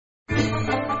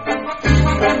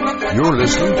You're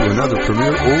listening to another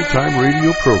premier old-time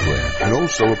radio program and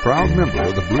also a proud member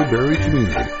of the Blueberry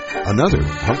community. Another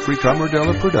Humphrey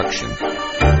Camardella production.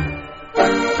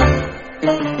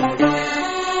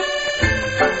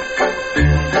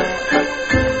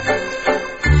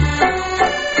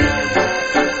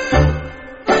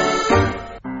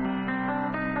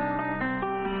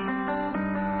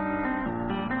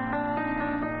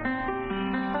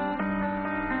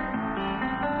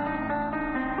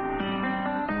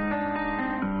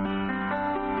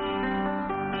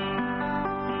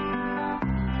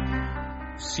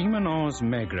 Simenon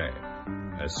Maigret,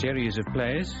 a series of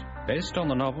plays based on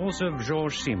the novels of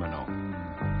Georges Simenon.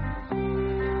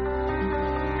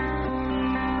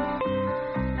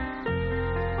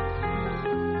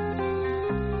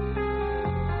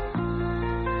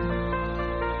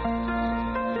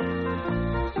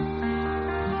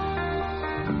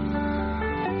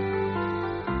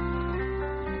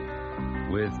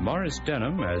 With Maurice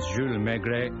Denham as Jules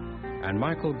Maigret and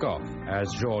Michael Goff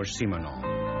as Georges Simenon.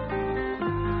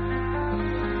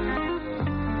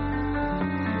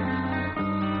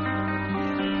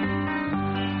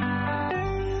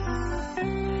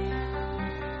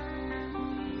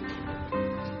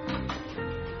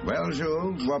 Well,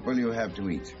 Jules, what will you have to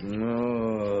eat?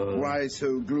 Oh. Why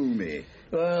so gloomy?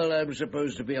 Well, I'm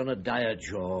supposed to be on a diet,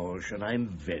 George, and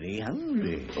I'm very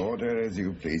hungry. Order as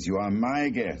you please. You are my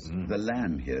guest. The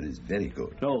lamb here is very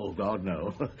good. Oh, God,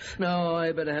 no. No,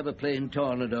 I better have a plain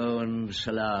tornado and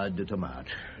salade de tomate.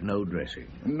 No dressing.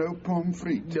 No pommes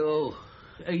frites? No.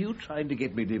 Are you trying to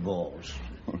get me divorced?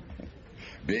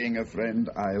 Being a friend,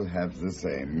 I'll have the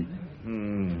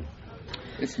same.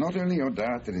 It's not only your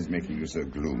diet that is making you so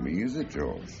gloomy, is it,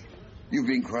 George? You've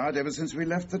been quiet ever since we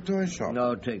left the toy shop.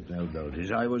 No, take no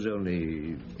notice. I was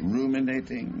only...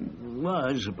 Ruminating? Well,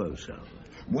 I suppose so.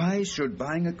 Why should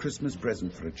buying a Christmas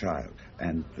present for a child,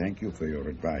 and thank you for your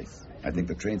advice, I think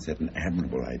the train set an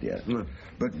admirable idea,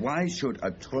 but why should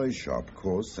a toy shop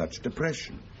cause such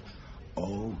depression?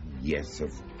 Oh, yes,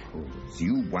 of course.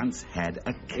 You once had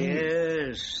a case.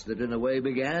 Yes, that in a way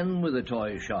began with a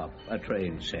toy shop, a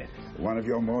train set. One of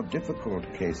your more difficult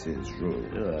cases,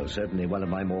 Jules. Certainly one of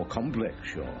my more complex,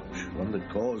 George. One that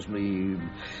caused me...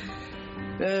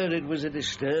 Well, it was a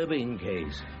disturbing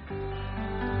case.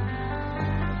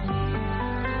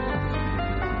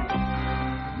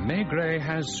 Maigret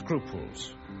Has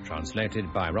Scruples,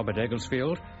 translated by Robert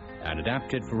Egglesfield and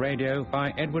adapted for radio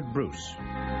by Edward Bruce.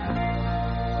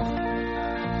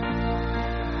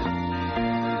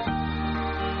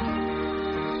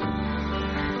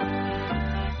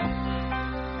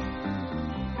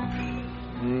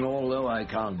 Although I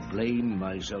can't blame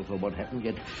myself for what happened,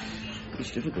 yet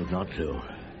it's difficult not to.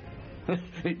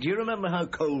 Do you remember how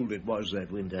cold it was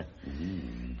that winter?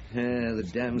 The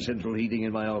damn central heating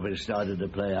in my office started to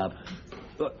play up.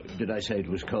 Did I say it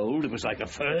was cold? It was like a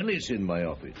furnace in my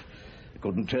office. I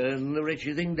couldn't turn the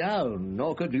wretched thing down,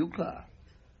 nor could you, Clark.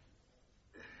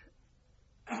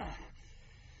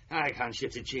 I can't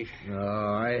shift it, Chief.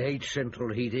 Oh, I hate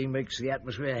central heating. Makes the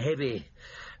atmosphere heavy.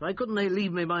 Why couldn't they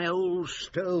leave me my old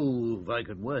stove? I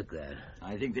could work there.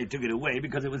 I think they took it away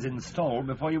because it was installed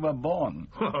before you were born.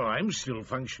 Oh, I'm still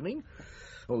functioning,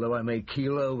 although I may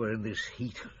keel over in this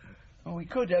heat. Well, we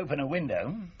could open a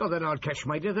window. Oh, then I'd catch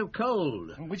my death of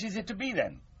cold. Which is it to be,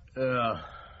 then? Well,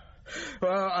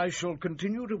 I shall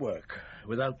continue to work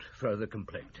without further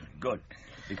complaint. Good,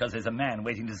 because there's a man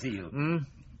waiting to see you.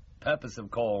 Purpose of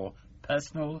call,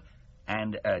 personal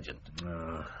and urgent.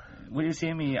 Will you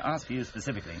see me ask for you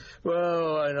specifically?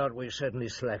 Well, why not? We're certainly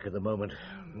slack at the moment.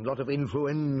 A lot of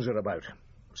influenza about.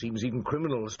 Seems even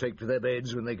criminals take to their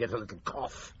beds when they get a little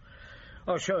cough.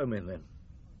 I'll show him in, then.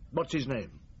 What's his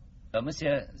name?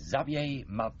 Monsieur Xavier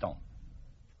Martin.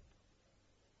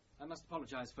 I must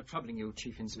apologize for troubling you,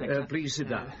 Chief Inspector. Please sit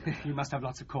down. You must have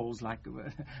lots of calls, like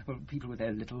people with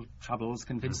their little troubles,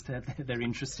 convinced that they're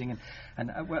interesting.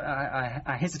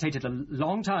 I hesitated a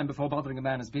long time before bothering a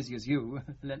man as busy as you.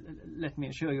 Let me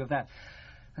assure you of that.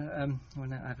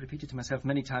 I've repeated to myself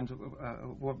many times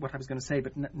what I was going to say,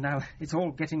 but now it's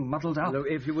all getting muddled up. Look,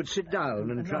 if you would sit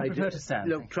down and try to stand.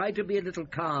 Look, try to be a little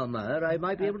calmer. I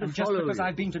might be able to follow just because you.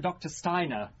 I've been to Dr.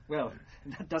 Steiner, well,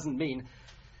 that doesn't mean...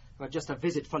 Well, just a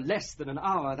visit for less than an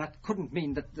hour, that couldn't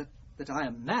mean that I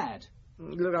am mad.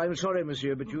 Look, I'm sorry,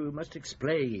 monsieur, but you must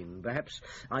explain. Perhaps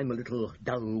I'm a little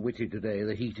dull-witted today,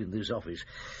 the heat in this office.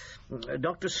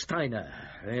 Dr. Steiner.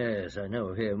 Yes, I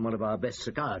know him, one of our best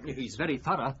psychiatrists. He's very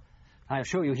thorough. I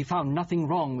assure you he found nothing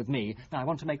wrong with me. Now, I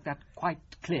want to make that quite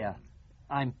clear.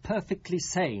 I'm perfectly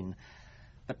sane.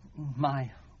 But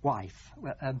my wife...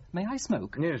 Well, may I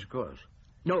smoke? Yes, of course.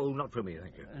 No, not for me,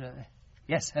 thank you.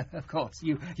 Yes, of course.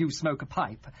 You smoke a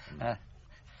pipe.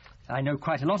 I know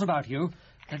quite a lot about you.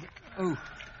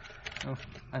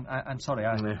 I'm sorry.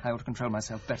 I ought to control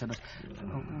myself better, but...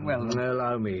 well...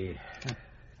 Allow me.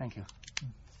 Thank you.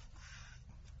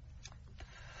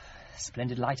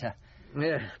 Splendid lighter.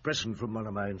 Yeah, present from one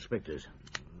of my inspectors.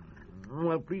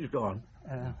 Well, please go on.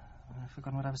 I've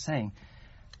forgotten what I was saying.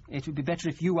 It would be better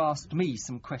if you asked me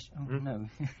some questions. No,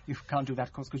 you can't do that,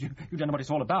 of course, because you don't know what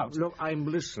it's all about. Look, I'm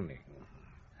listening.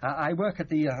 I work at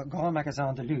the Grand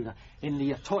Magasin de Lune in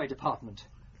the toy department.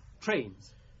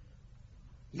 Trains.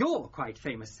 You're quite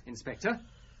famous, Inspector.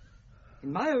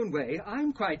 In my own way,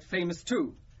 I'm quite famous,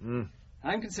 too.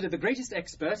 I'm considered the greatest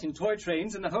expert in toy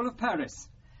trains in the whole of Paris.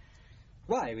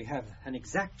 Why, we have an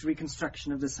exact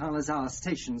reconstruction of the Saint-Lazare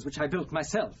stations, which I built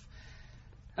myself.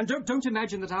 And don't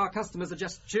imagine that our customers are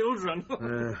just children.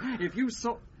 If you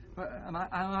saw... am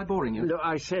I boring you? No,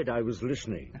 I said I was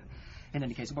listening. In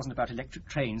any case, it wasn't about electric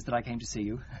trains that I came to see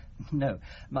you. No,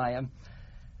 my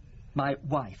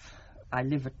wife... I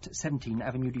live at 17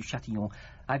 Avenue du Châtillon.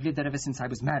 I've lived there ever since I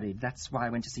was married. That's why I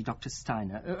went to see Dr.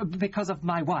 Steiner. Because of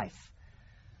my wife.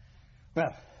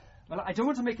 Well, I don't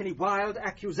want to make any wild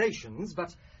accusations,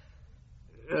 but...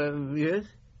 Yes?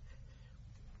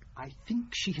 I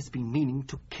think she has been meaning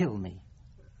to kill me.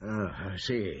 Oh, I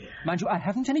see. Mind you, I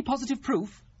haven't any positive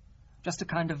proof. Just a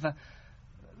kind of... a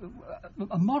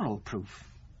moral proof.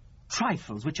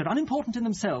 Trifles which are unimportant in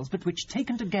themselves, but which,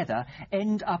 taken together,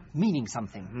 end up meaning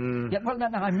something. Yeah, well, now,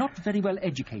 I'm not very well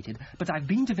educated, but I've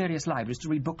been to various libraries to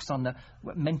read books on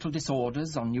mental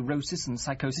disorders, on neurosis and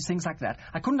psychosis, things like that.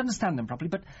 I couldn't understand them properly,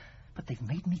 but they've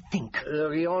made me think.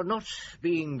 You're not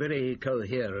being very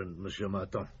coherent, Monsieur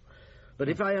Martin. But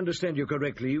if I understand you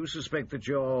correctly, you suspect that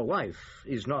your wife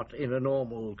is not in a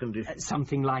normal condition.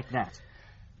 Something like that.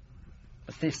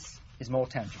 But this is more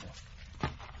tangible.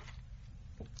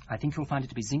 I think you'll find it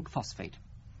to be zinc phosphate.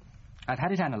 I've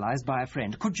had it analysed by a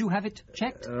friend. Could you have it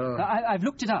checked? I've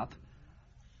looked it up.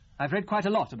 I've read quite a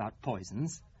lot about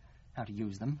poisons, how to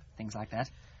use them, things like that.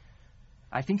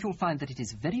 I think you'll find that it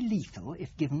is very lethal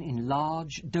if given in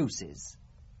large doses.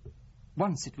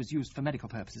 Once it was used for medical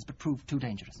purposes, but proved too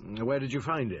dangerous. Where did you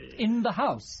find it? In the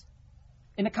house.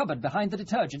 In a cupboard behind the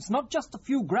detergents. Not just a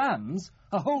few grams,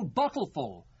 a whole bottle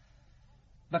full.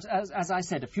 But as I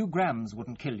said, a few grams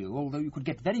wouldn't kill you, although you could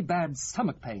get very bad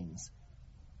stomach pains.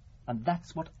 And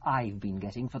that's what I've been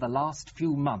getting for the last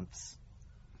few months.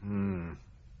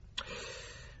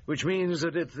 Which means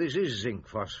that if this is zinc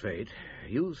phosphate,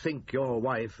 you think your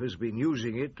wife has been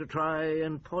using it to try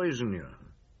and poison you.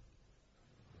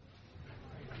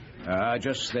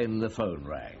 Just then the phone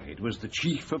rang. It was the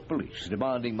chief of police,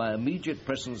 demanding my immediate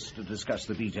presence to discuss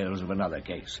the details of another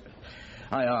case.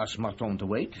 I asked Martin to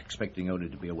wait, expecting only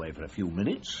to be away for a few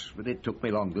minutes, but it took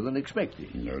me longer than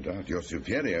expected. No doubt your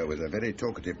superior was a very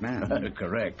talkative man.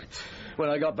 Correct. When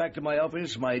I got back to my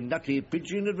office, my nutty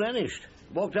pigeon had vanished.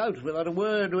 Walked out without a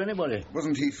word to anybody.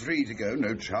 Wasn't he free to go?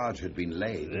 No charge had been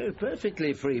laid.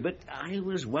 Perfectly free, but I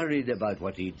was worried about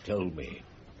what he'd told me.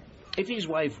 If his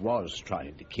wife was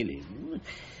trying to kill him...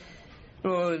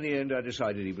 Oh, in the end, I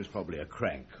decided he was probably a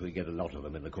crank. We get a lot of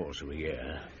them in the course of a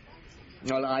year.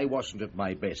 Well, I wasn't at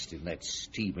my best in that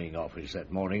steaming office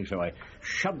that morning, so I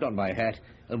shoved on my hat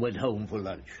and went home for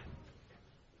lunch.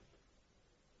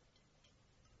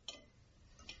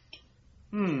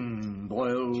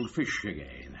 Boiled fish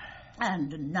again.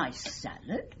 And a nice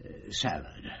salad.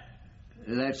 Salad.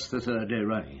 That's the third day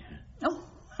running. Oh,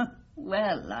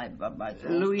 well, I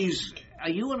thought... Louise, are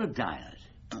you on a diet?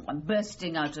 Oh, I'm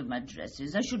bursting out of my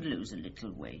dresses. I should lose a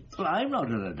little weight. Well, I'm not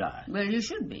on a diet. Well, you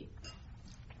should be.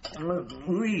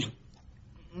 Louise,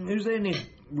 is there any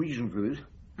reason for this?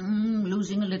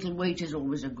 Losing a little weight is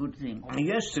always a good thing.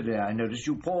 Yesterday I noticed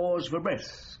you pause for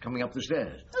breath coming up the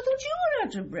stairs. I thought you were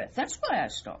out of breath. That's why I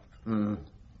stopped.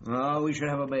 Oh, we should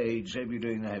have a maid, save you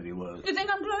doing the heavy work. You think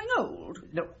I'm growing old?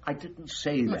 No, I didn't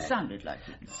say that. It sounded like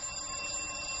it.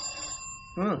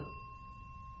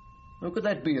 Who could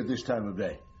that be at this time of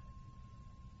day?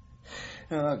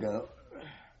 I'll go.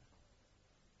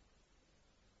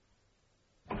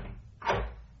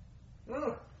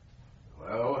 Well.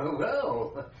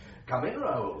 Come in,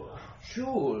 Raoul.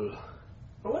 Sure.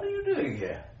 What are you doing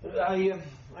here?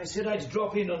 I said I'd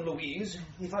drop in on Louise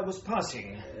if I was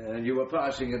passing. And you were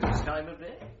passing at this time of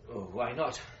day? Oh, why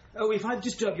not? Oh, if I've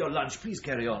disturbed your lunch, please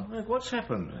carry on. What's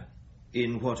happened?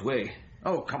 In what way?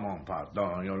 Oh, come on,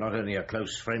 Pardon. You're not only a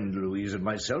close friend, Louise, and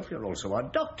myself, you're also our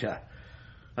doctor.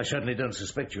 I certainly don't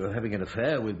suspect you of having an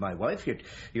affair with my wife, yet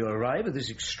you arrive at this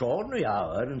extraordinary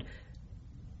hour and...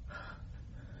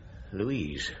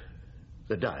 Louise,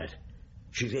 the diet.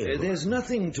 She's ill. There's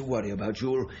nothing to worry about,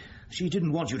 Jules. She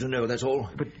didn't want you to know, that's all.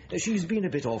 But she's been a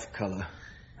bit off colour.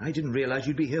 I didn't realise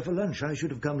you'd be here for lunch. I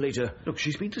should have come later. Look,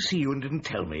 she's been to see you and didn't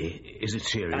tell me. Is it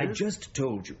serious? I just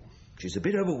told you. She's a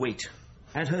bit overweight.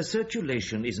 And her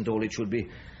circulation isn't all it should be.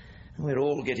 We're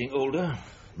all getting older.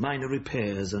 Minor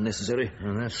repairs are necessary.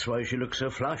 And that's why she looks so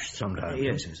flushed sometimes.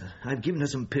 Yes. I've given her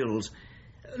some pills.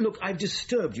 Look, I've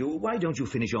disturbed you. Why don't you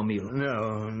finish your meal?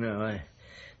 No. I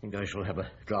think I shall have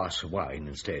a glass of wine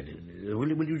instead. Will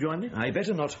you join me? I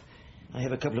better not. I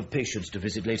have a couple of patients to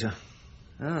visit later.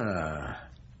 Ah.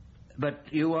 But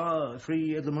you are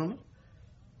free at the moment?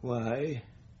 Why?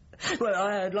 Well,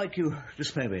 I'd like you to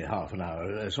spare me half an hour,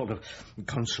 a sort of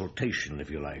consultation, if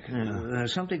you like. Yeah.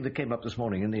 Something that came up this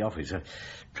morning in the office. I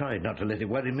tried not to let it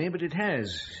worry me, but it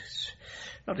has. It's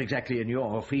not exactly in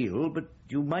your field, but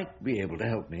you might be able to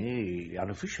help me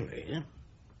unofficially.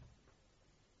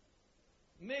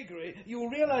 Maigret, you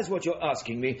realise what you're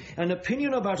asking me. An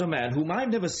opinion about a man whom I've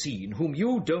never seen, whom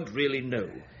you don't really know.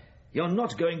 You're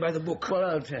not going by the book.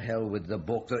 Well, to hell with the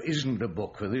book. There isn't a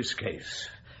book for this case.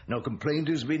 No complaint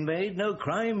has been made, no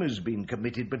crime has been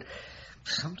committed, but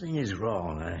something is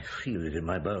wrong. I feel it in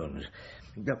my bones.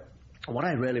 Now, what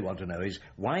I really want to know is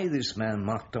why this man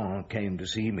Martin came to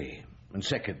see me, and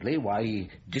secondly, why he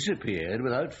disappeared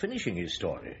without finishing his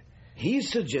story. He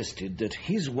suggested that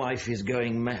his wife is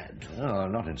going mad. Oh,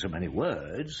 not in so many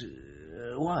words.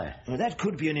 Why? Well, that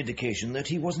could be an indication that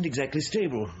he wasn't exactly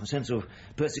stable. A sense of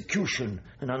persecution,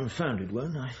 an unfounded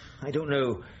one. I don't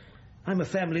know. I'm a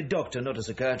family doctor, not a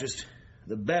psychiatrist.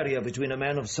 The barrier between a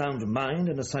man of sound mind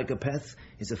and a psychopath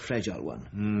is a fragile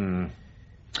one.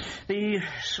 The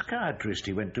psychiatrist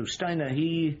he went to, Steiner,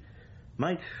 he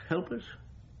might help us?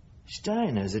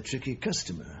 Steiner's a tricky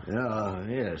customer. Oh,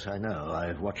 yes, I know.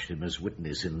 I've watched him as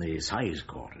witness in the size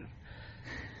quarter.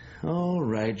 All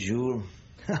right, Jules.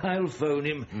 I'll phone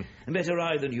him. Better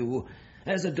I than you.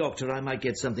 As a doctor, I might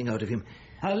get something out of him.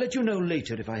 I'll let you know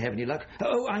later if I have any luck.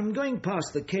 Oh, I'm going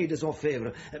past the Quai des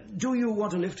Orfèvres. Do you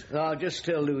want a lift? Oh, just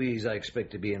tell Louise I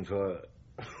expect to be in for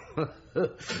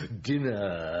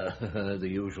dinner, the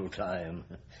usual time.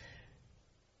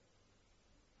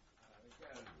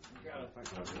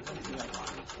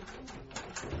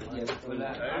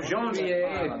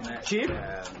 Janvier, Chief,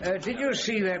 did you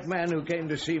see that man who came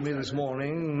to see me this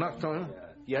morning, Martin?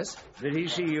 Yes? Did he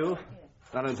see you?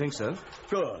 I don't think so.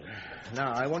 Good.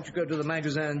 Now, I want you to go to the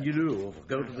Magasin du Louvre.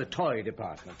 Go to the toy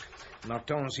department.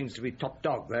 Martin seems to be top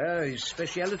dog there. His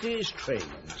speciality is trains.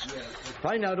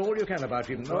 Find out all you can about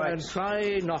him, and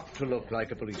try not to look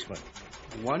like a policeman.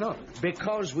 Why not?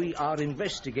 Because we are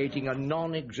investigating a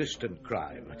non-existent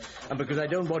crime. And because I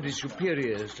don't want his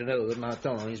superiors to know that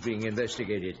Martin is being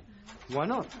investigated. Why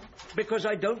not? Because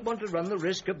I don't want to run the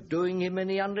risk of doing him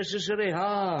any unnecessary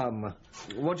harm.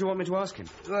 What do you want me to ask him?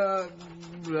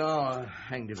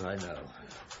 Hanged if I know.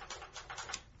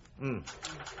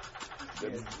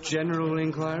 General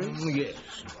inquiries? Yes.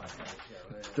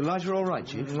 The lighter all right,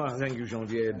 Chief? Well, thank you,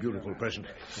 Janvier. Beautiful present.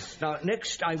 Now,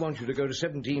 next, I want you to go to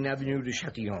 17 Avenue de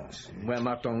Châtillon, where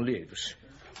Martin lives.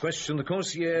 Question the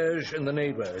concierge and the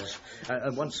neighbours.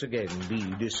 And once again, be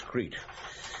discreet.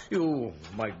 You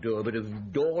might do a bit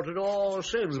of door-to-door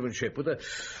salesmanship with a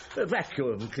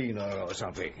vacuum cleaner or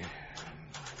something.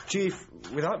 Chief,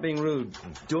 without being rude,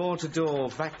 door-to-door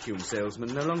vacuum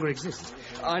salesmen no longer exist.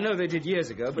 I know they did years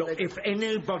ago, but... If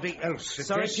anybody else suggests...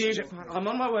 Sorry, Chief. I'm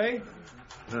on my way.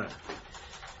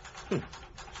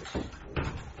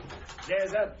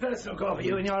 There's a personal call for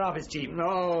you in your office, Chief.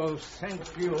 Oh,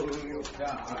 thank you.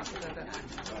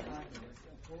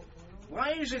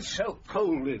 Why is it so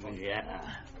cold in here?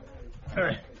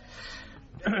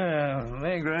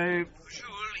 Maigret.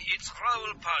 Jules, it's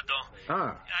Raoul Pardon.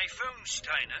 I phoned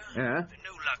Steiner. Yeah?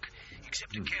 No luck,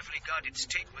 except a carefully guarded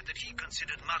statement that he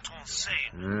considered Martin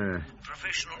sane.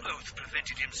 Professional oath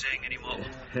prevented him saying any more.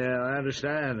 Yeah, I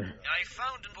understand. I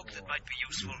found a book that might be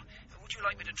useful. Would you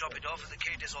like me to drop it off at the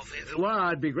Quai des Orfèvres? Well,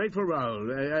 I'd be grateful,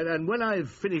 Raoul. And when I've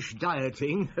finished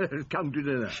dieting, come to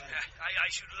dinner. I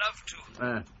should love to.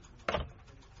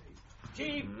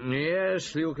 Chief!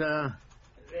 Yes, Luca?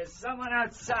 There's someone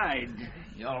outside.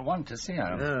 You'll want to see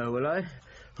her. Oh, will I?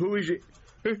 Who is it?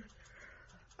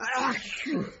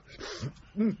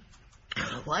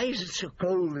 Why is it so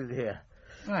cold in here?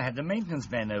 Well, I had the maintenance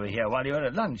men over here while you were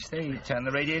at lunch. They turned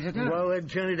the radiator down. Well, then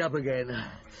turn it up again.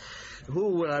 Who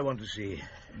will I want to see?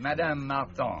 Madame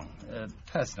Martin.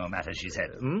 Personal matter, she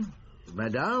said.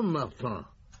 Madame Martin?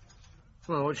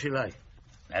 Well, what's she like?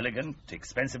 Elegant,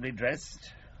 expensively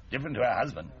dressed. Different to her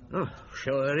husband. Oh,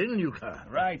 show her in, Luca.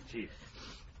 Right, Chief.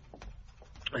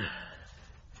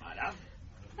 Madame?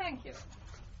 Thank you.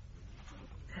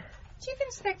 Chief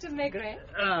Inspector Maigret.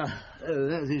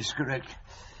 That is correct.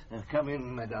 Come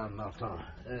in, Madame Martin.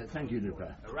 Thank you,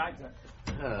 Lupin. Right,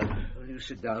 sir. Will you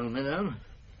sit down, Madame?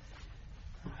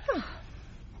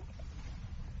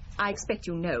 I expect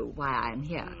you know why I am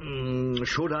here.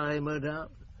 Should I, Madame?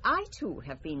 I, too,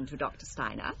 have been to Dr.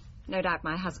 Steiner. No doubt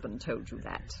my husband told you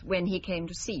that when he came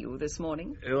to see you this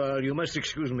morning. Well, you must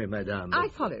excuse me, Madame. I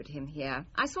followed him here.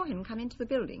 I saw him come into the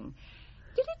building.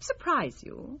 Did it surprise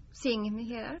you, seeing him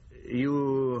here?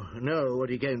 You know what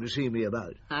he came to see me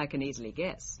about? I can easily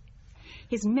guess.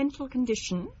 His mental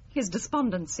condition, his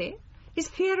despondency, his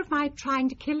fear of my trying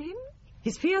to kill him,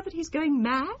 his fear that he's going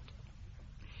mad.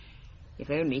 If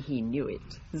only he knew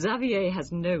it. Xavier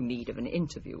has no need of an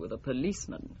interview with a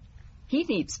policeman. He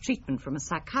needs treatment from a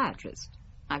psychiatrist.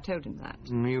 I've told him that.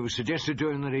 You suggested to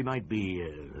him that he might be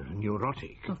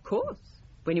neurotic. Of course.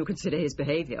 When you consider his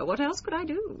behaviour, what else could I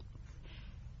do?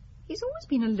 He's always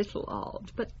been a little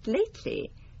odd, but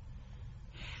lately...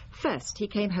 First, he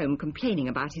came home complaining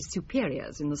about his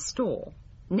superiors in the store.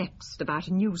 Next, about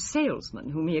a new salesman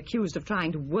whom he accused of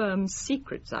trying to worm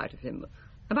secrets out of him.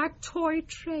 About toy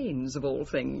trains, of all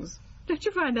things. Don't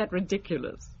you find that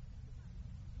ridiculous?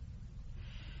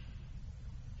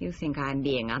 You think I'm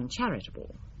being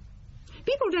uncharitable.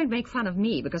 People don't make fun of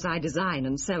me because I design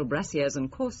and sell brassieres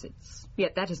and corsets.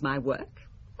 Yet that is my work,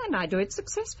 and I do it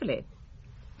successfully.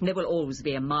 There will always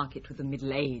be a market for the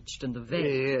middle-aged and the vain.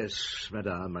 Yes,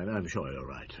 Madame, I'm sure you're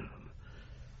right.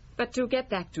 But to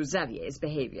get back to Xavier's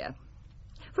behaviour.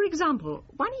 For example,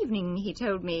 one evening he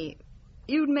told me,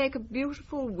 "You'd make a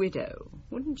beautiful widow,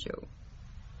 wouldn't you?"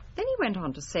 Then he went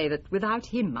on to say that without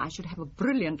him I should have a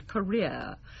brilliant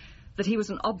career, that he was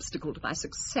an obstacle to my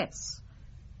success.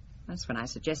 That's when I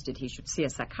suggested he should see a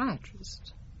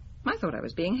psychiatrist. I thought I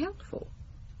was being helpful.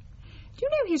 Do you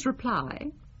know his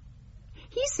reply?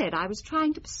 He said I was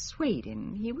trying to persuade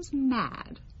him he was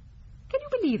mad. Can you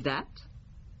believe that?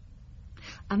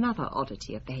 Another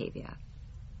oddity of behaviour.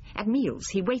 At meals,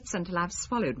 he waits until I've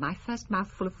swallowed my first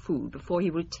mouthful of food before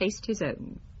he will taste his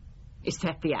own. Is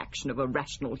that the action of a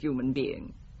rational human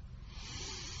being?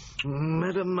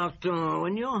 Madame Martin,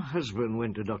 when your husband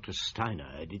went to Dr.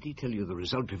 Steiner, did he tell you the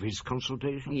result of his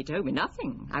consultation? He told me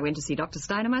nothing. I went to see Dr.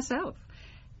 Steiner myself.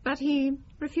 But he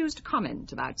refused to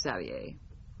comment about Xavier.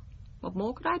 What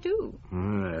more could I do?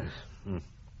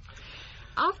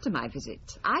 After my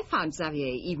visit, I found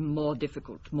Xavier even more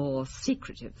difficult, more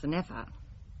secretive than ever.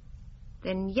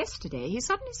 Then yesterday he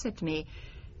suddenly said to me,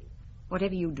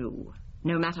 "Whatever you do,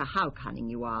 no matter how cunning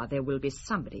you are, there will be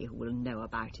somebody who will know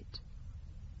about it."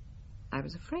 I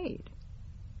was afraid.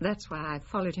 That's why I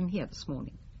followed him here this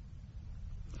morning.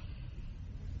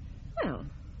 Well,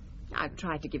 I've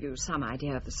tried to give you some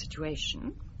idea of the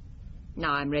situation.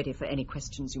 Now I'm ready for any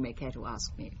questions you may care to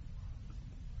ask me.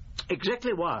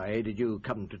 Exactly why did you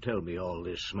come to tell me all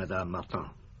this, Madame Martin?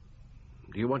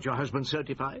 Do you want your husband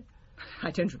certified?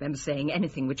 I don't remember saying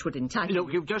anything which would entitle...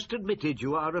 Look, you've just admitted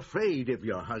you are afraid of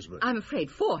your husband. I'm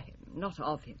afraid for him, not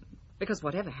of him. Because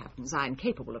whatever happens, I'm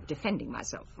capable of defending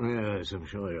myself. Yes, I'm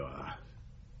sure you are.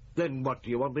 Then what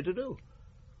do you want me to do?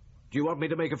 Do you want me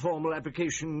to make a formal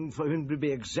application for him to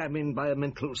be examined by a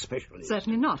mental specialist?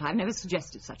 Certainly not. I've never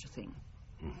suggested such a thing.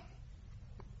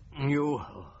 You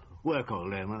work all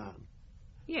day, madame?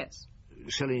 Yes.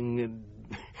 Selling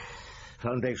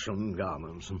foundation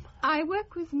garments? I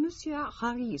work with Monsieur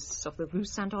Harris of the Rue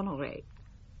Saint-Honoré.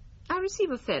 I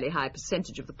receive a fairly high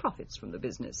percentage of the profits from the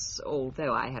business,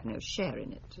 although I have no share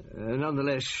in it.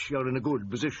 Nonetheless, you're in a good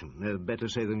position. Better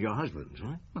say than your husband's,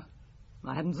 right? Well,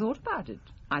 I hadn't thought about it.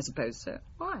 I suppose so.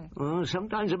 Why? Well,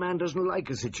 sometimes a man doesn't like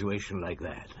a situation like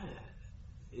that.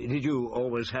 Did you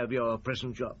always have your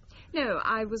present job? No,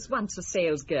 I was once a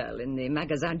sales girl in the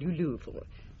Magasin du Louvre.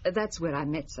 That's where I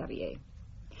met Xavier.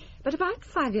 But about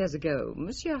 5 years ago,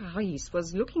 Monsieur Harris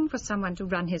was looking for someone to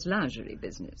run his lingerie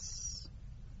business.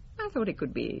 I thought it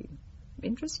could be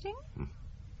interesting.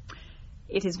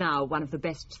 It is now one of the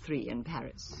best 3 in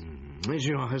Paris. Is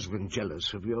your husband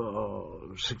jealous of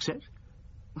your success?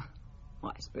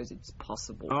 Well, I suppose it's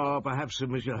possible. Or perhaps of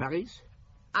Monsieur Harris?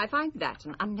 I find that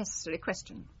an unnecessary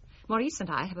question. Maurice and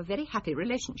I have a very happy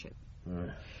relationship.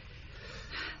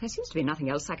 There seems to be nothing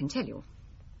else I can tell you.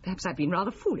 Perhaps I've been rather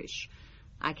foolish.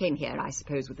 I came here, I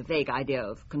suppose, with the vague idea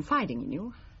of confiding in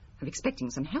you, of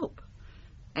expecting some help.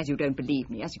 As you don't believe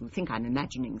me, as you think I'm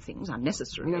imagining things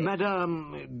unnecessarily...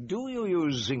 Madame, do you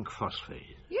use zinc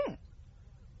phosphate? Yes.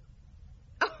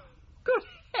 Oh, good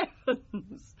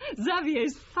heavens!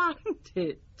 Xavier's found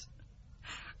it.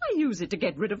 I use it to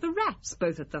get rid of the rats,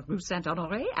 both at the Rue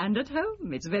Saint-Honoré and at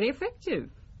home. It's very effective.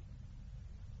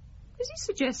 Is he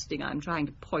suggesting I'm trying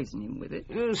to poison him with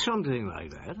it? Something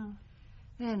like that.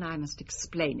 Then I must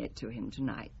explain it to him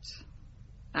tonight.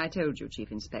 I told you,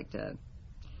 Chief Inspector,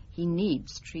 he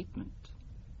needs treatment.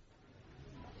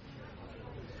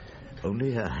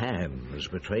 Only her hands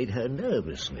betrayed her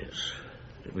nervousness.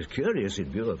 It was curious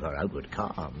in view of her outward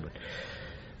calm, but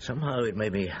somehow it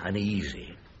made me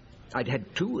uneasy. I'd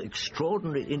had 2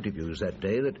 extraordinary interviews that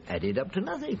day that added up to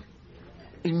nothing.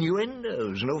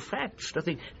 Innuendos, no facts,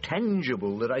 nothing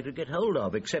tangible that I could get hold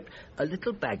of, except a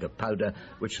little bag of powder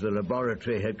which the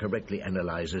laboratory had correctly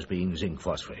analyzed as being zinc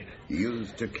phosphate.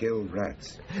 Used to kill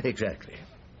rats. Exactly.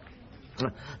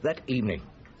 That evening,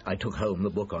 I took home the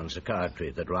book on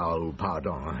psychiatry that Raoul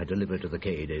Pardon had delivered to the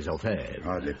Quai des Orfèvres.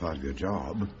 Hardly part of your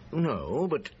job. No,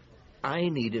 but I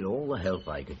needed all the help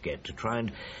I could get to try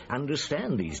and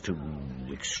understand these 2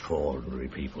 extraordinary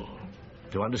people,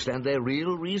 to understand their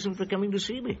real reason for coming to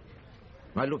see me.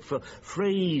 I looked for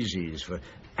phrases, for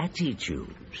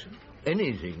attitudes,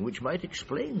 anything which might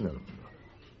explain them.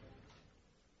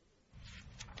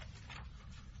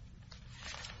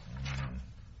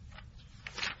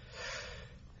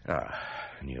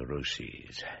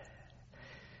 Neuroses.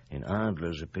 In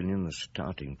Adler's opinion, the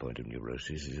starting point of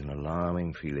neurosis is an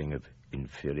alarming feeling of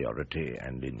inferiority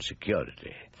and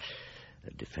insecurity,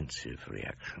 a defensive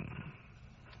reaction.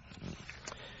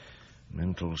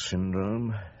 Mental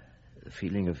syndrome, the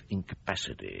feeling of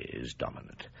incapacity is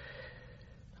dominant.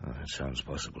 It sounds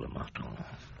possible in Martin.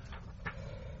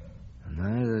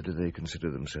 Neither do they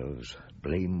consider themselves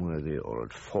blameworthy or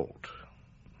at fault.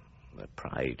 Their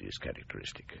pride is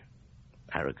characteristic.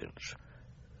 Arrogance.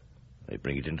 They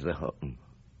bring it into the home.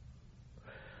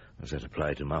 Does that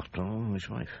apply to Martin and his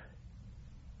wife?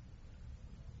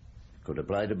 Could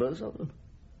apply to both of them.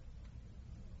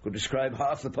 Could describe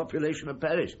half the population of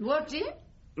Paris. What, dear?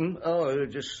 Oh,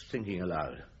 just thinking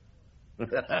aloud.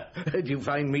 Do you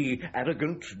find me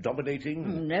arrogant,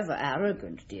 dominating? Never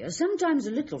arrogant, dear. Sometimes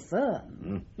a little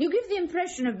firm. You give the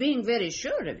impression of being very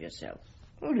sure of yourself.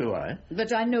 Oh, do I?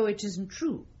 But I know it isn't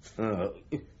true.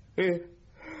 You've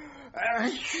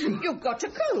got a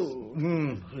cold.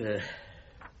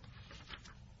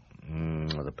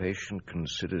 The patient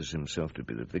considers himself to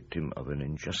be the victim of an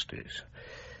injustice.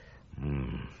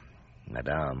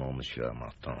 Madame or Monsieur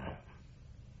Martin.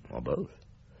 Or both.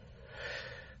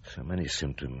 So many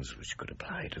symptoms which could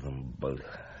apply to them both.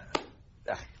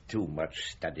 Too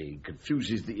much study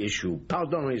confuses the issue.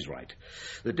 Pardon is right.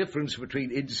 The difference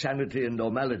between insanity and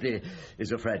normality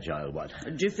is a fragile one.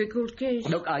 A difficult case?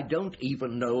 Look, I don't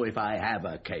even know if I have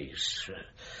a case.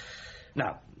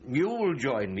 Now, you will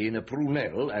join me in a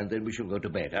prunelle, and then we shall go to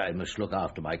bed. I must look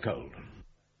after my cold.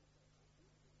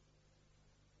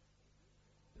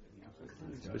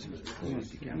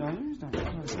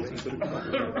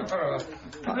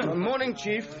 Morning,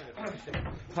 Chief.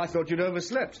 I thought you'd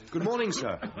overslept. Good morning,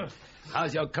 sir.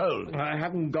 How's your cold? I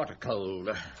haven't got a cold.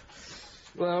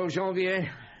 Well, Janvier,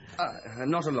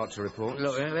 not a lot to report.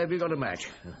 Look, have you got a match?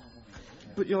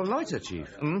 But you're lighter, Chief.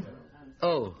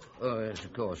 Oh, yes,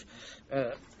 of course.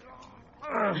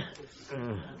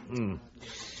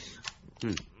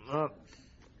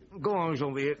 Go on,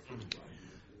 Janvier.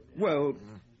 Well,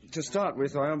 to start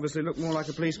with, I obviously look more like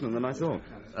a policeman than I thought.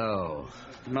 Oh.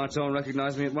 Martin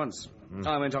recognized me at once.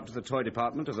 I went up to the toy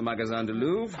department of the Magasin du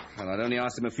Louvre, and I'd only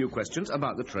asked him a few questions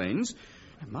about the trains.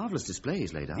 Marvellous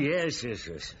displays laid out. Yes.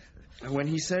 And when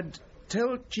he said,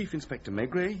 "Tell Chief Inspector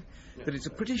Maigret that it's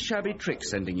a pretty shabby trick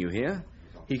sending you here,"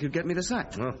 he could get me the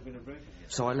sack. Oh.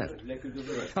 So I left.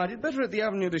 I did better at the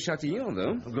Avenue de Châtillon,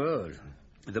 though. Good.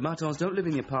 The Martins don't live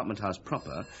in the apartment house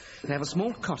proper. They have a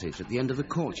small cottage at the end of the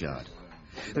courtyard.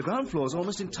 The ground floor is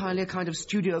almost entirely a kind of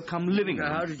studio-cum-living room.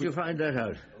 How did you find that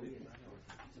out?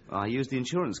 I used the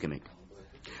insurance gimmick.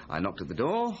 I knocked at the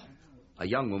door. A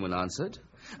young woman answered.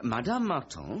 "Madame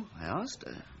Martin?" I asked.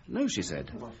 "No," she said.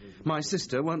 "My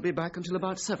sister won't be back until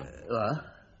about 7.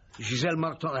 Giselle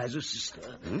Martin has a sister.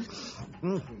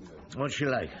 What's she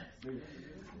like?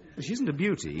 She isn't a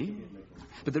beauty,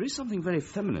 but there is something very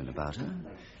feminine about her.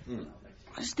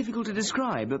 It's difficult to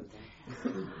describe.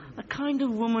 A kind of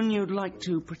woman you'd like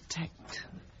to protect.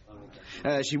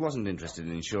 She wasn't interested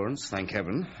in insurance, thank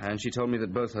heaven, and she told me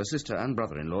that both her sister and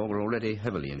brother-in-law were already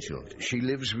heavily insured. She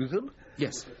lives with them?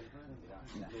 Yes.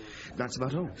 That's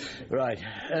about all. Right.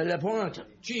 Lapointe.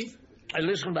 Chief?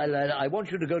 Listen, my lad, I want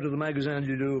you to go to the Magasin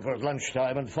du Louvre at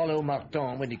lunchtime and follow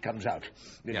Martin when he comes out.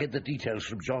 Get the details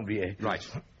from Janvier. Right.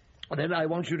 Then I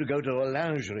want you to go to a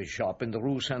lingerie shop in the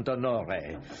Rue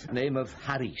Saint-Honoré, name of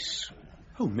Harris.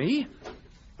 Who, me?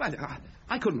 Well,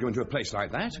 I couldn't go into a place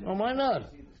like that. Oh, why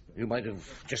not? You might have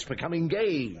just become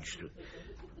engaged.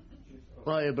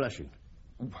 Why are you blushing?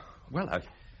 Well,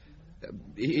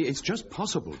 It's just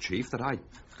possible, Chief, that I...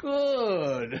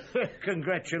 Good.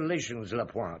 Congratulations,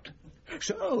 Lapointe.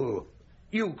 So,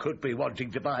 you could be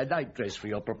wanting to buy a nightdress for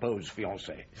your proposed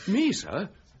fiancée. Me, sir?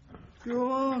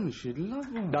 Go on, she'd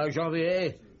love one. Now,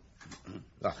 Janvier...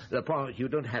 Lapointe, you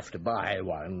don't have to buy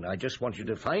one. I just want you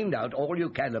to find out all you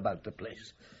can about the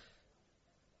place.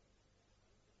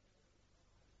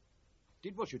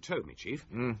 Did what you told me, Chief.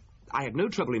 I had no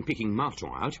trouble in picking Martin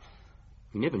out.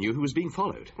 He never knew who was being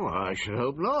followed. Well, I should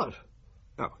hope not.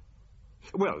 Oh.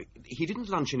 Well, he didn't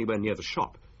lunch anywhere near the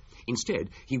shop. Instead,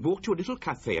 he walked to a little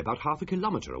cafe about half a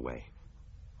kilometre away.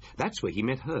 That's where he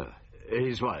met her.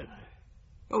 His wife?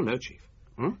 Oh, no, Chief.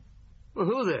 Well,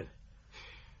 who then?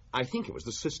 I think it was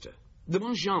the sister. The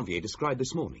one Janvier described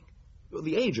this morning. Well,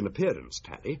 the age and appearance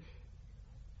tally.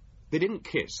 They didn't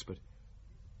kiss, but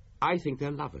I think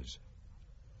they're lovers.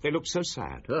 They look so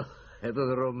sad. Oh, ever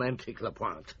the romantic,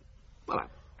 Lapointe. Well, I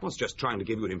was just trying to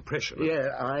give you an impression. Yeah,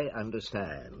 I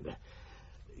understand.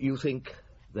 You think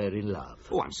they're in love?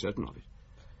 Oh, I'm certain of it.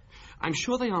 I'm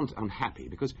sure they aren't unhappy,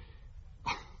 because...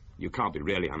 You can't be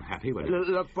really unhappy when...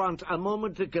 Lapointe, a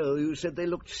moment ago you said they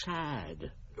looked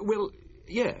sad. Well,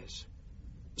 yes.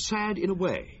 Sad in a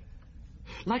way.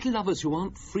 Like lovers who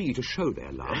aren't free to show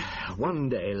their love. One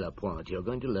day, Lapointe, you're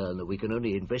going to learn that we can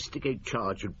only investigate,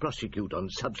 charge, and prosecute on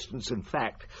substance and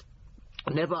fact.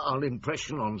 Never on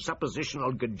impression, on supposition,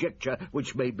 on conjecture,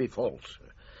 which may be false.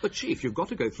 But, Chief, you've got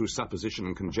to go through supposition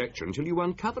and conjecture until you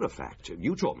uncover a fact.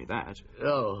 You taught me that.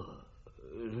 Oh,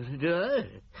 did I?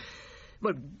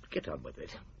 Well, get on with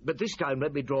it. But this time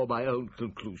let me draw my own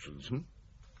conclusions.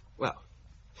 Well,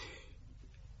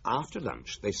 after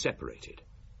lunch they separated.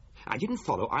 I didn't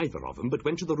follow either of them, but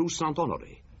went to the Rue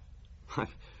Saint-Honoré.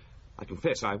 I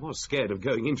confess I was scared of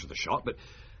going into the shop, but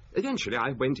eventually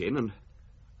I went in and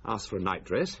asked for a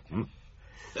nightdress.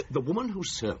 The woman who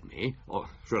served me, or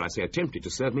should I say attempted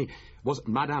to serve me, was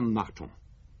Madame Martin.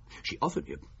 She offered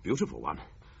me a beautiful one.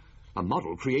 A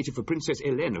model created for Princess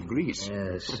Hélène of Greece.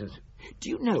 Yes. Do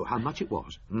you know how much it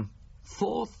was?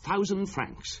 4,000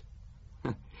 francs.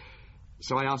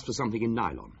 So I asked for something in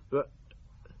nylon.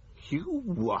 You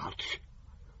what?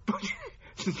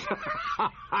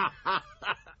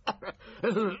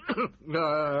 No,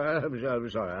 I'm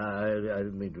sorry. I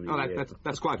didn't mean to... Oh,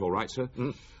 that's quite all right, sir.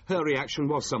 Her reaction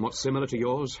was somewhat similar to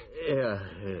yours.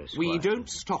 Yes. We don't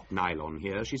stock nylon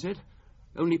here, she said.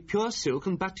 Only pure silk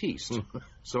and batiste.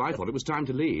 So I thought it was time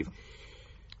to leave.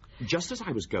 Just as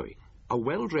I was going, a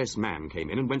well-dressed man came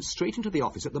in and went straight into the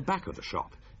office at the back of the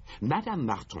shop. Madame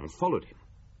Martin followed him.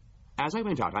 As I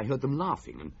went out, I heard them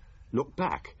laughing and looked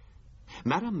back.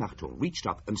 Madame Martin reached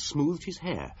up and smoothed his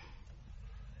hair,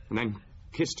 and then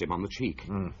kissed him on the cheek.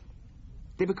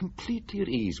 They were completely at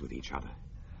ease with each other.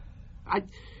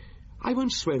 I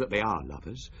won't swear that they are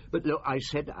lovers, but... Look, I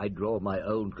said I'd draw my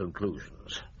own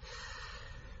conclusions.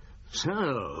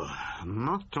 So,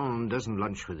 Martin doesn't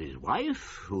lunch with his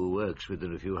wife, who works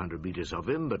within a few hundred meters of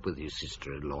him, but with his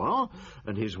sister-in-law,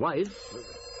 and his wife...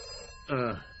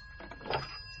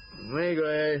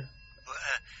 Maigret.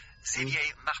 Xavier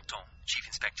Martin, Chief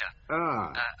Inspector.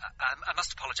 I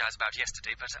must apologize about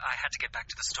yesterday, but I had to get back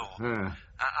to the store.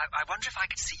 I wonder if I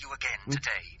could see you again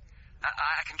today.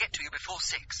 I can get to you before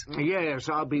 6. Yes,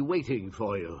 I'll be waiting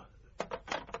for you.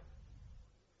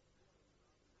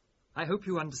 I hope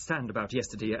you understand about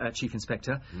yesterday, Chief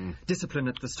Inspector. Discipline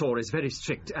at the store is very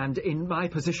strict, and in my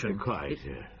position... Quite.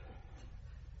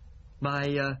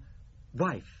 My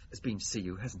wife has been to see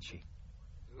you, hasn't she?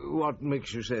 What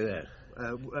makes you say that?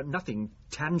 Nothing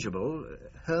tangible.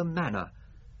 Her manner.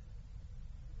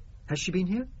 Has she been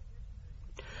here?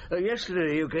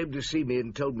 Yesterday you came to see me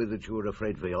and told me that you were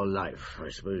afraid for your life. I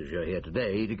suppose you're here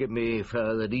today to give me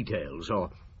further details,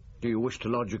 or do you wish to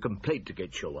lodge a complaint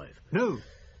against your wife? No.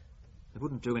 It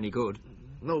wouldn't do any good.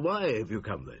 No, why have you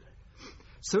come then?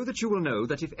 So that you will know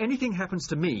that if anything happens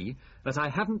to me, that I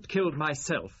haven't killed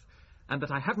myself, and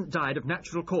that I haven't died of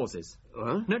natural causes.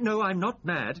 Huh? No, I'm not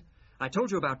mad. I told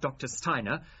you about Dr.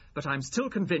 Steiner, but I'm still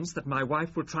convinced that my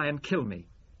wife will try and kill me.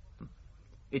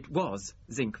 It was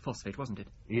zinc phosphate, wasn't it?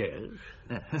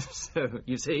 Yes. So,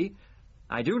 you see,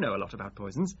 I do know a lot about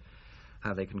poisons,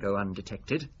 how they can go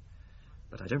undetected.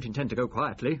 But I don't intend to go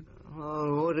quietly.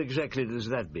 Oh, what exactly does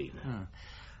that mean?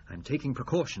 I'm taking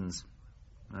precautions.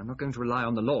 I'm not going to rely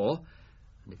on the law.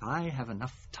 And if I have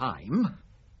enough time...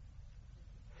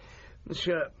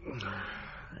 Monsieur,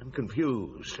 I'm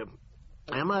confused.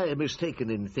 Am I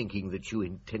mistaken in thinking that you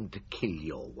intend to kill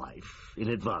your wife in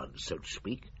advance, so to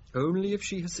speak? Only if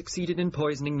she has succeeded in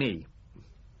poisoning me.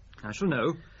 I shall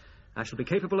know. I shall be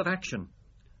capable of action.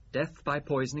 Death by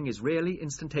poisoning is rarely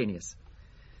instantaneous.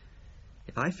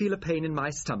 If I feel a pain in my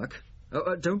stomach,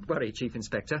 Oh, don't worry, Chief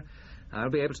Inspector. I'll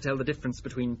be able to tell the difference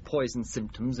between poison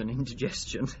symptoms and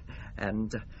indigestion.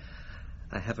 And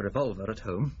I have a revolver at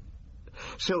home.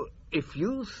 So, if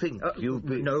you think you've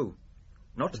been... No,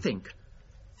 not think.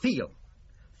 Feel.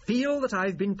 Feel that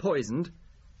I've been poisoned,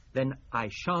 then I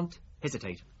shan't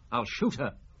hesitate. I'll shoot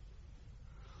her.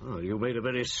 Oh, you made a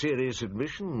very serious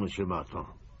admission, Monsieur Martin.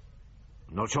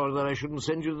 Not sure that I shouldn't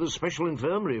send you to the special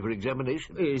infirmary for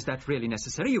examination. Is that really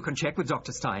necessary? You can check with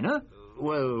Dr. Steiner.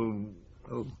 Well...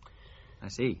 Oh, I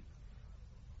see.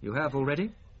 You have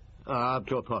already? Up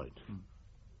to a point.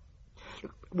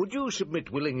 Would you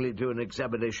submit willingly to an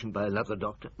examination by another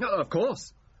doctor? Of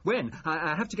course. When?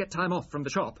 I have to get time off from the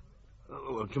shop.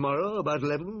 Tomorrow, about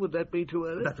 11. Would that be too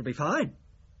early? That would be fine.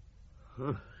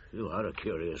 You are a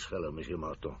curious fellow, Monsieur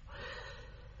Martin.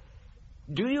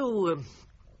 Do you...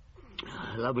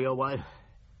 love your wife?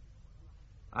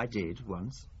 I did,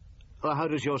 once. Well, how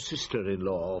does your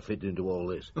sister-in-law fit into all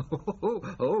this?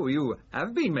 Oh, you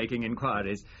have been making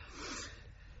inquiries.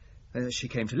 She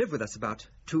came to live with us about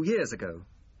 2 years ago.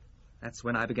 That's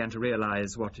when I began to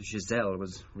realize what Giselle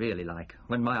was really like,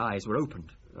 when my eyes were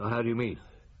opened. How do you mean?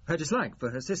 Her dislike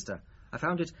for her sister. I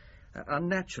found it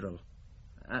unnatural.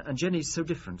 And Jenny's so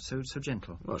different, so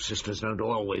gentle. Well, sisters don't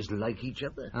always like each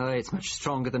other. Oh, it's much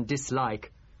stronger than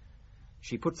dislike.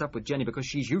 She puts up with Jenny because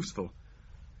she's useful.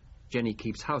 Jenny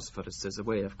keeps house for us as a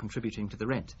way of contributing to the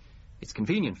rent. It's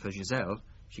convenient for Giselle.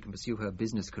 She can pursue her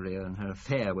business career and her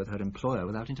affair with her employer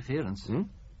without interference.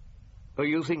 Oh,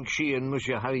 you think she and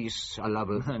Monsieur Harris are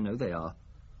lovers? I know they are.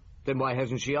 Then why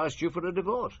hasn't she asked you for a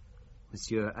divorce?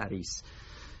 Monsieur Harris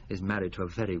is married to a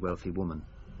very wealthy woman.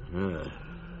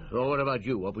 Well, what about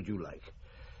you? What would you like?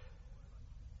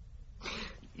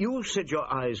 You said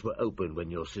your eyes were open when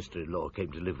your sister-in-law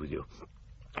came to live with you.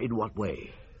 In what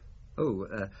way?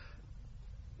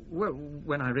 Well,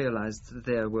 when I realized that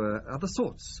there were other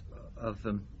sorts of...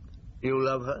 You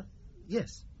love her?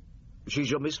 Yes. She's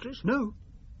your mistress? No.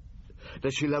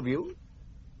 Does she love you?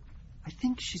 I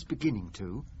think she's beginning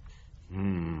to.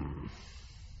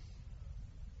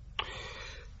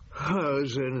 Oh,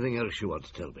 is there anything else you want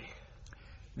to tell me?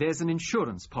 There's an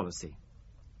insurance policy.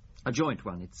 A joint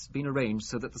one. It's been arranged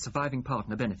so that the surviving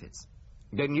partner benefits.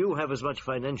 Then you have as much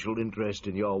financial interest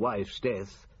in your wife's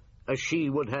death as she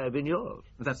would have in yours.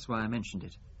 That's why I mentioned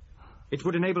it. It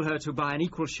would enable her to buy an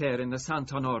equal share in the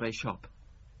Saint-Honoré shop.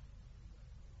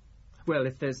 Well,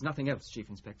 if there's nothing else, Chief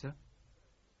Inspector.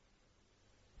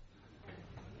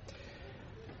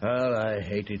 Well, I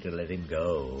hated to let him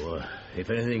go.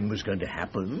 If anything was going to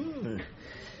happen...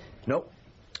 No,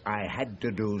 I had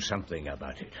to do something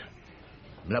about it.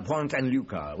 Lapointe and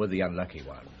Lucas were the unlucky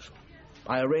ones.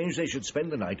 I arranged they should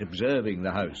spend the night observing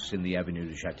the house in the Avenue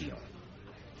de Châtillon.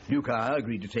 Lucas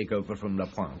agreed to take over from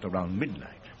Lapointe around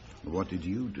midnight. What did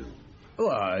you do? Oh,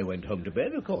 I went home to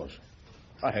bed, of course.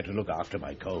 I had to look after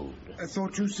my cold. I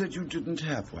thought you said you didn't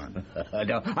have one.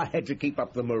 No, I had to keep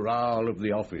up the morale of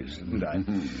the office, didn't I?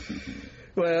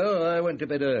 Well, I went to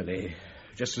bed early.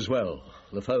 Just as well.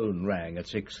 The phone rang at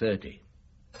 6:30.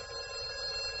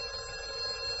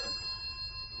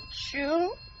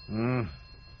 Jules?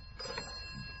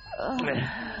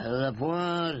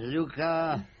 Lapointe,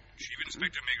 Lucas... Chief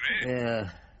Inspector Maigret? Yeah.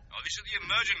 Oh, this is the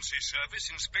emergency service,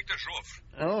 Inspector Joffre.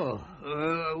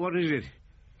 Oh, what is it?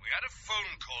 We had a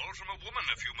phone call from a woman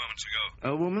a few moments ago.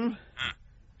 A woman?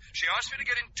 She asked me to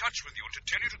get in touch with you and to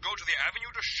tell you to go to the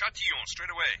Avenue de Châtillon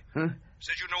straight away.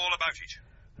 Said you know all about it.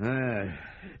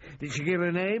 Did she give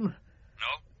her name?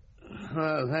 No.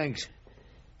 Oh, thanks.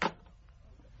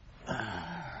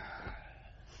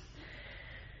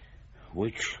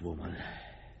 Which woman?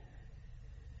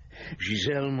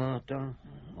 Giselle Martin,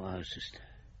 our sister.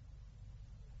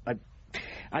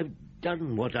 I've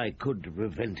done what I could to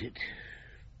prevent it.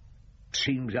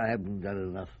 Seems I haven't done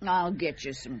enough. I'll get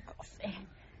you some coffee.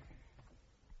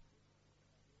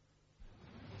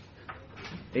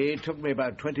 It took me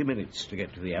about 20 minutes to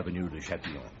get to the Avenue de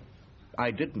Châtillon.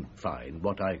 I didn't find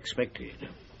what I expected.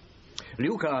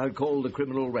 Lucas had called the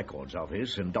Criminal Records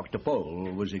Office, and Dr.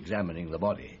 Paul was examining the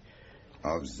body.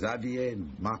 Of Xavier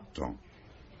Martin.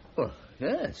 Oh,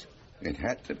 yes. It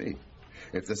had to be.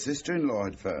 If the sister-in-law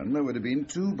had phoned, there would have been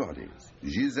two bodies.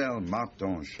 Giselle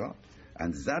Martin shot,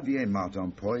 and Xavier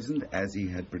Martin poisoned, as he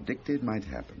had predicted might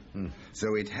happen.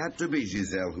 So it had to be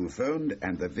Giselle who phoned,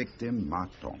 and the victim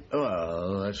Martin.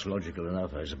 Well, that's logical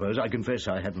enough, I suppose. I confess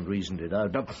I hadn't reasoned it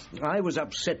out. I was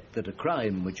upset that a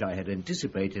crime which I had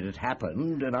anticipated had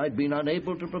happened, and I'd been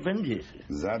unable to prevent it.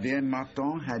 Xavier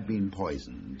Martin had been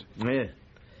poisoned. Yeah.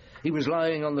 He was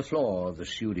lying on the floor of the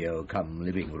studio-cum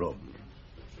living room.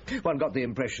 One got the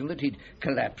impression that he'd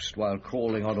collapsed while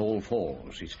crawling on all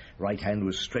fours. His right hand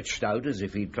was stretched out as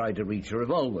if he'd tried to reach a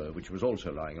revolver, which was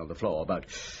also lying on the floor, about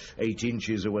 8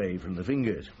 inches away from the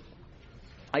fingers.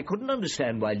 I couldn't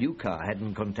understand why Lucas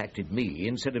hadn't contacted me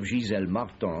instead of Giselle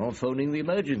Martin phoning the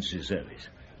emergency service.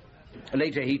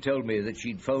 Later, he told me that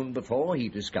she'd phoned before he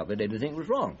discovered anything was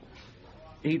wrong.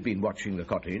 He'd been watching the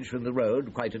cottage from the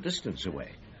road quite a distance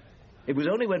away. It was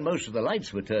only when most of the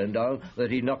lights were turned on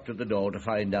that he knocked at the door to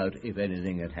find out if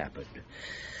anything had happened.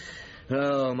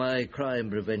 Oh, my crime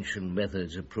prevention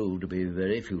methods have proved to be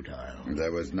very futile.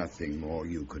 There was nothing more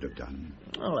you could have done.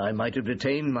 Well, I might have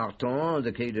detained Martin at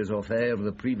the Quai des Orfèvres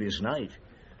the previous night,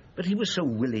 but he was so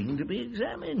willing to be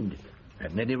examined.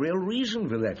 Hadn't any real reason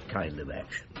for that kind of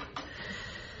action.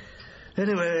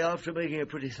 Anyway, after making a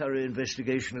pretty thorough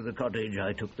investigation of the cottage,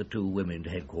 I took the 2 women to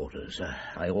headquarters.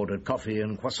 I ordered coffee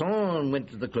and croissant and went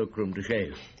to the cloakroom to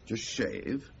shave. Just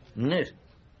shave? Yes.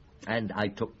 And I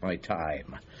took my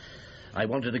time. I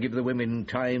wanted to give the women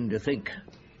time to think,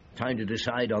 time to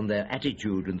decide on their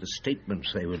attitude and the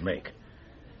statements they would make.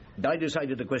 I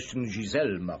decided to question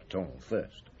Giselle Martin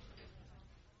first.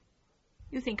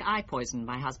 You think I poisoned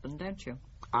my husband, don't you?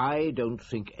 I don't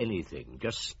think anything.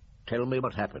 Just tell me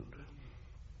what happened.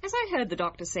 As I heard the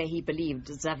doctor say he believed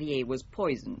Xavier was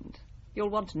poisoned, you'll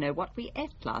want to know what we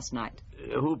ate last night.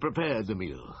 Who prepared the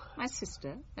meal? My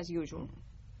sister, as usual.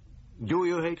 Do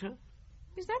you hate her?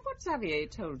 Is that what Xavier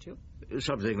told you?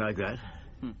 Something like that.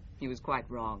 He was quite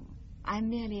wrong. I'm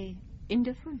merely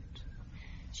indifferent.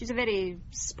 She's a very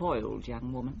spoiled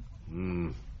young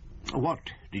woman. What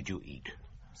did you eat?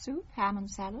 Soup, ham and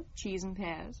salad, cheese and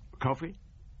pears. Coffee?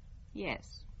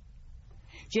 Yes.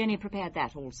 Jenny prepared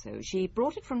that also. She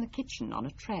brought it from the kitchen on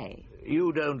a tray.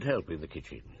 You don't help in the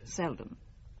kitchen? Seldom.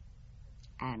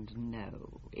 And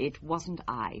no, it wasn't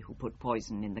I who put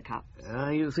poison in the cups.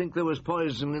 You think there was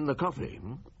poison in the coffee?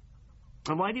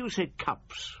 And why do you say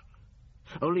cups?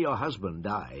 Only your husband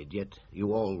died, yet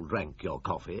you all drank your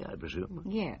coffee, I presume?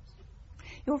 Yes.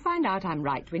 You'll find out I'm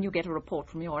right when you get a report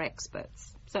from your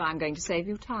experts, so I'm going to save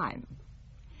you time.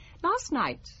 Last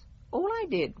night, all I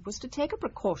did was to take a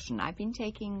precaution I've been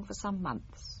taking for some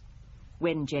months.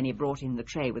 When Jenny brought in the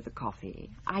tray with the coffee,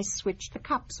 I switched the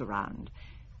cups around,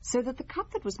 so that the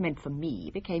cup that was meant for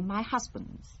me became my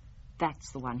husband's.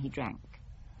 That's the one he drank.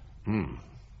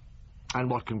 And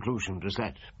what conclusion does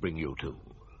that bring you to?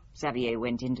 Xavier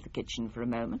went into the kitchen for a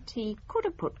moment. He could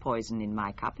have put poison in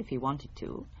my cup if he wanted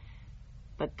to.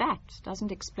 But that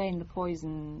doesn't explain the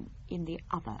poison in the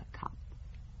other cup.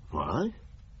 What?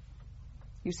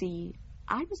 You see,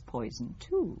 I was poisoned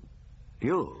too.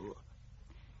 You?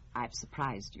 I've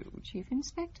surprised you, Chief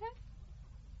Inspector.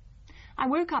 I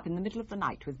woke up in the middle of the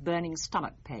night with burning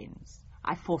stomach pains.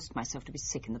 I forced myself to be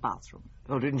sick in the bathroom.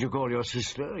 Oh, didn't you call your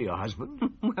sister, your husband?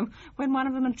 When one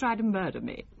of them had tried to murder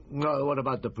me. No, what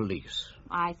about the police?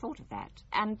 I thought of that,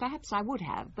 and perhaps I would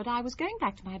have, but I was going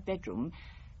back to my bedroom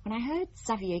when I heard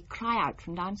Xavier cry out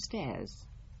from downstairs.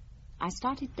 I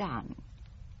started down,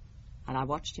 and I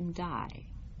watched him die.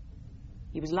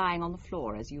 He was lying on the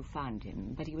floor as you found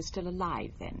him, but he was still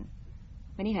alive then.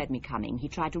 When he heard me coming, he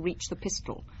tried to reach the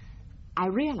pistol. I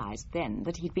realized then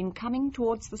that he'd been coming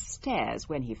towards the stairs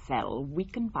when he fell,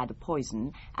 weakened by the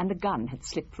poison, and the gun had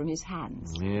slipped from his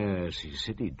hands. Yes, he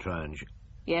said he'd try and...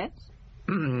 Yes?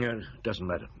 Doesn't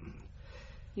matter.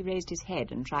 He raised his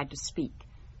head and tried to speak.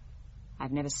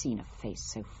 I've never seen a face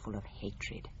so full of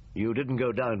hatred. You didn't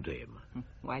go down to him?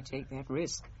 Why take that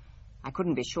risk? I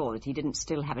couldn't be sure that he didn't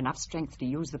still have enough strength to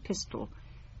use the pistol.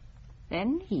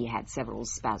 Then he had several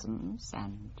spasms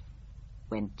and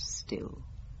went still.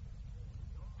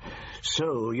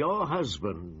 So your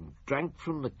husband drank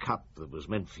from the cup that was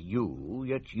meant for you,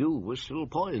 yet you were still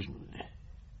poisoned.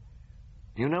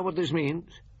 You know what this means?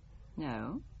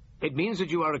 No. It means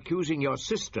that you are accusing your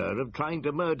sister of trying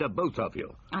to murder both of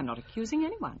you. I'm not accusing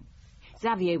anyone.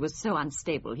 Xavier was so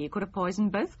unstable he could have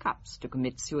poisoned both cups to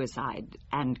commit suicide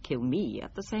and kill me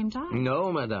at the same time.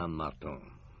 No, Madame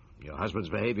Martin. Your husband's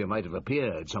behavior might have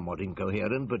appeared somewhat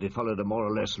incoherent, but it followed a more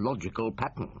or less logical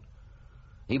pattern.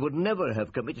 He would never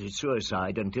have committed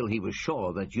suicide until he was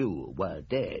sure that you were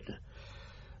dead.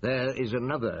 There is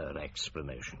another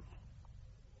explanation.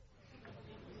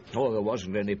 Oh, there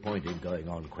wasn't any point in going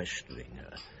on questioning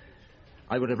her.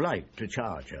 I would have liked to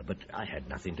charge her, but I had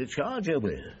nothing to charge her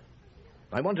with.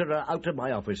 I wanted her out of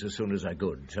my office as soon as I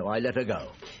could, so I let her go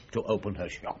to open her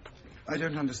shop. I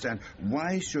don't understand.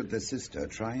 Why should the sister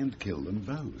try and kill them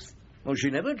both? Oh, she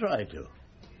never tried to.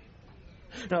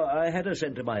 No, I had her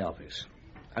sent to my office.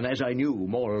 And as I knew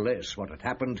more or less what had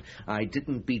happened, I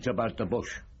didn't beat about the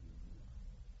bush.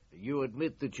 You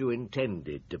admit that you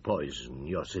intended to poison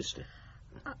your sister?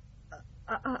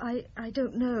 I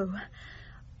don't know.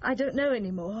 I don't know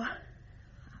anymore.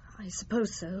 I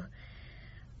suppose so.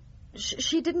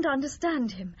 She didn't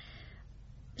understand him.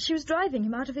 She was driving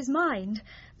him out of his mind,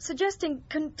 suggesting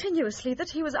continuously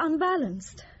that he was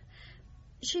unbalanced.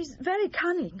 She's very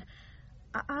cunning.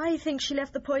 I think she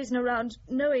left the poison around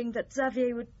knowing that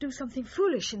Xavier would do something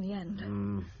foolish in the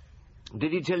end.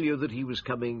 Did he tell you that he was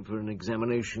coming for an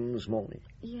examination this morning?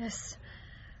 Yes.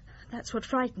 That's what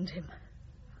frightened him.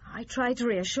 I tried to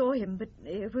reassure him, but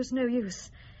it was no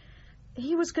use.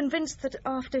 He was convinced that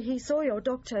after he saw your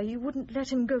doctor, you wouldn't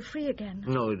let him go free again.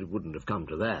 No, it wouldn't have come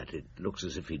to that. It looks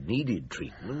as if he needed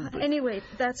treatment. But... Anyway,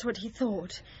 that's what he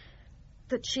thought.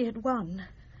 That she had won,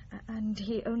 and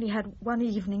he only had one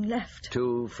evening left.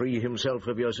 To free himself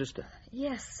of your sister?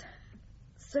 Yes.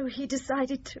 So he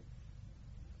decided to...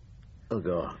 Oh,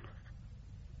 go on.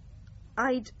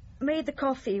 I'd made the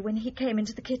coffee when he came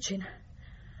into the kitchen.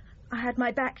 I had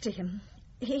my back to him.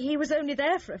 He was only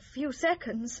there for a few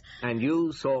seconds. And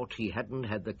you thought he hadn't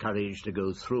had the courage to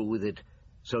go through with it,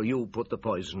 so you put the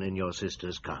poison in your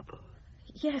sister's cup?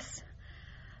 Yes.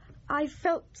 I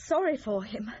felt sorry for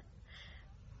him.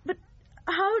 But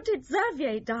how did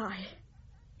Xavier die?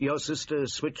 Your sister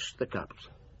switched the cups.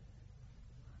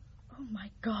 Oh,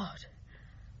 my God.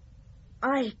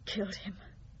 I killed him.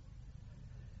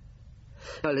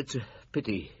 Well, it's a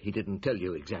pity he didn't tell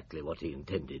you exactly what he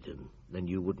intended, and then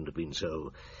you wouldn't have been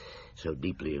so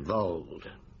deeply involved.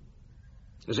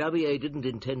 Xavier didn't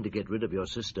intend to get rid of your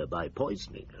sister by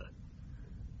poisoning her.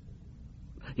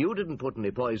 You didn't put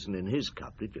any poison in his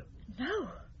cup, did you? No.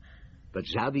 But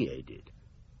Xavier did.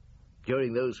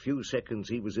 During those few seconds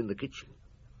he was in the kitchen.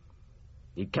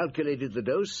 He calculated the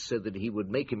dose so that he would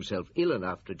make himself ill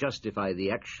enough to justify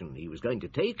the action he was going to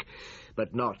take,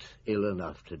 but not ill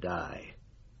enough to die.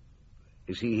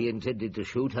 You see, he intended to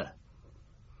shoot her.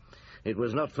 It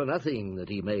was not for nothing that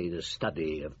he made a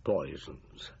study of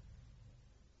poisons.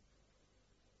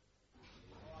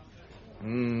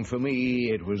 For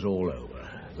me, it was all over.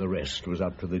 The rest was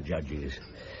up to the judges.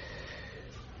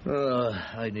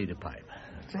 I need a pipe.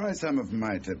 Try some of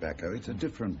my tobacco. It's a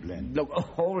different blend.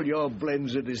 Look, all your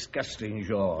blends are disgusting,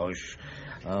 Georges.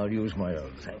 I'll use my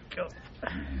own, thank you.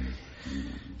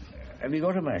 Have you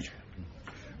got a match?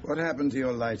 What happened to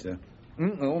your lighter?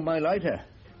 Oh, my lighter.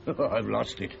 Oh, I've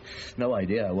lost it. No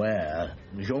idea where.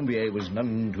 Janvier was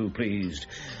none too pleased.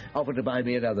 Offered to buy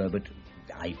me another, but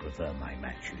I prefer my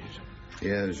matches.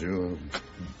 Yes, sure.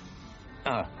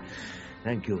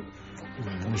 Thank you,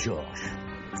 Georges.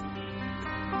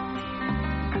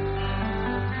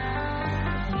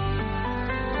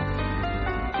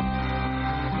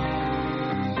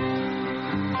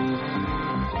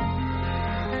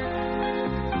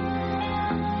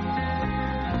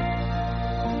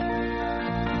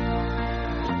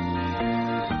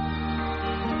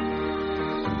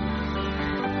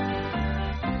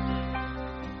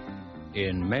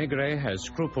 In Maigret Has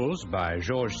Scruples by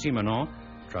Georges Simenon,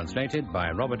 translated by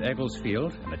Robert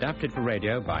Egglesfield and adapted for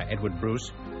radio by Edward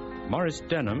Bruce, Maurice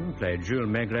Denham played Jules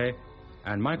Maigret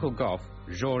and Michael Gough,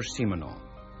 Georges Simenon.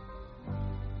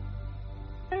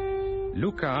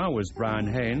 Luca was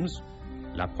Brian Haynes,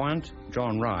 Lapointe,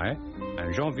 John Rye,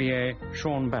 and Janvier,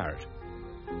 Sean Barrett.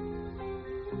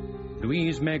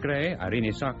 Louise Maigret,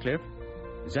 Irene Sutcliffe,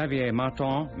 Xavier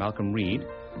Martin, Malcolm Reed,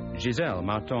 Giselle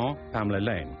Martin, Pamela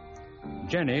Lane,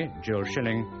 Jenny, Jill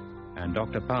Schilling, and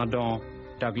Dr. Pardon,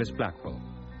 Douglas Blackwell.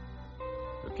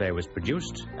 The play was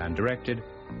produced and directed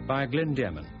by Glyn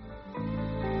Dearman.